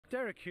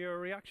Derek, your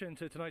reaction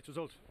to tonight's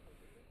result?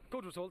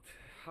 Good result,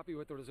 happy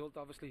with the result,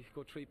 obviously,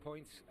 good 3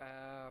 points.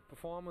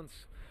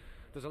 Performance,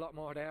 there's a lot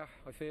more there,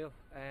 I feel.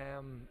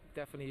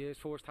 Definitely is.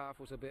 First half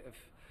was a bit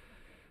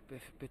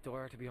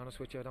dire, to be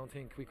honest with you. I don't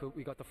think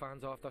we got the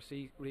fans off their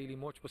seat really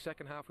much, but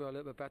second half we were a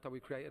little bit better.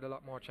 We created a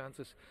lot more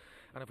chances,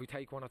 and if we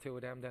take 1 or 2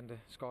 of them, then the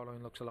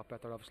scoreline looks a lot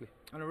better, obviously.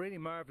 And a really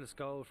marvellous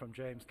goal from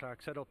James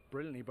Clark, set up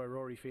brilliantly by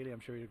Rory Feely.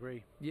 I'm sure you'd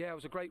agree. Yeah, it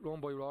was a great run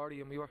by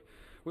Rory, and we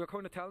were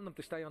kind of telling them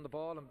to stay on the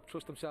ball and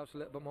trust themselves a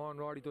little bit more, and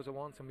Rory does it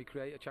once and we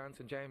create a chance,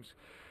 and James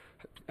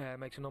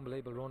makes an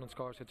unbelievable run and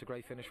scores. It's a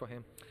great finish for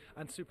him.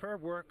 And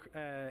superb work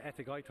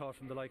ethic, I thought,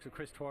 from the likes of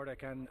Chris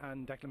Twardek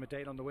and Declan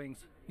McDade on the wings.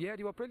 Yeah,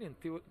 they were brilliant.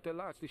 The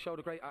lads, they showed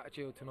a great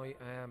attitude tonight.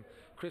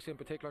 Chris in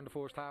particular in the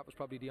first half was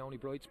probably the only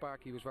bright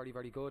spark. He was very,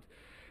 very good.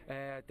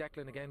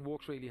 Declan again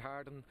works really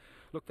hard, and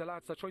look, the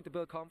lads, they're trying to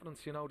build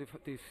confidence. You know,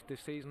 this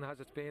season as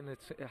it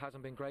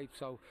hasn't been great,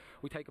 so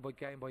we take it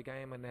by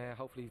game, and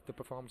hopefully the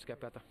performance get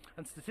better.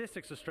 And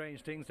statistics are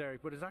strange things,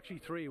 Derek, but it's actually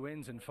 3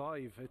 wins in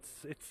 5. It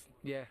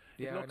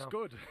looks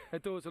good.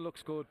 It does. It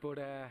looks good, but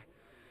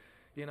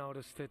you know,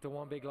 there's the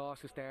one big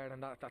loss is there,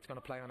 and that's going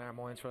to play on our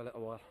minds for a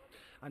little while.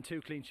 And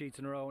 2 clean sheets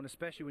in a row, and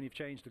especially when you've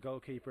changed the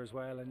goalkeeper as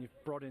well, and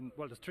you've brought in,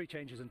 well, there's 3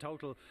 changes in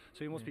total,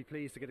 so you must be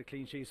pleased to get a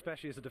clean sheet,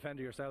 especially as a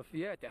defender yourself.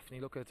 Yeah,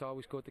 definitely. Look, it's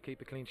always good to keep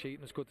a clean sheet,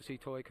 and it's good to see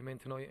Toy come in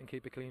tonight and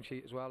keep a clean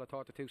sheet as well. I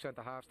thought the 2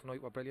 centre halves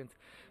tonight were brilliant.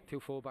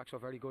 2 full-backs were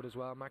very good as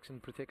well. Max in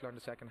particular in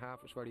the second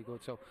half was very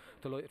good, so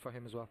delighted for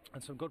him as well.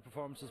 And some good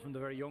performances from the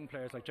very young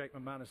players like Jake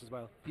McManus as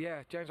well.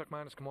 Yeah, James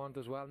McManus come on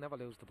as well. Never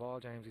lose the ball,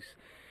 James.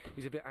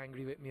 He's a bit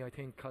angry with me, I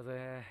think, because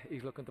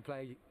he's looking to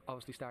play,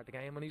 obviously start the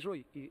game, and he's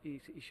right. He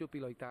should be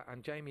like that.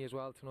 And Jamie as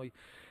well tonight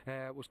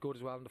was good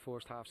as well in the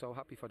first half, so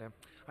happy for them.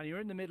 And you're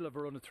in the middle of a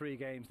run of 3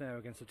 games now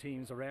against the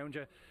teams around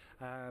you.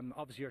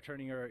 Obviously you're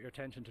turning your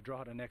attention to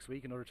Drogheda next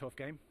week, another tough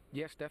game.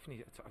 Yes,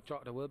 definitely.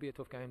 Drogheda will be a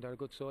tough game. They're a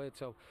good side,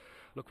 so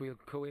look, we'll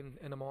go in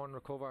the morning,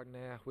 recover, and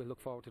we'll look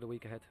forward to the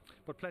week ahead.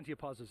 But plenty of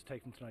positives to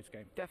take from tonight's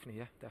game. Definitely,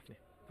 yeah,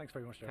 definitely. Thanks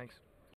very much, Derek. Thanks.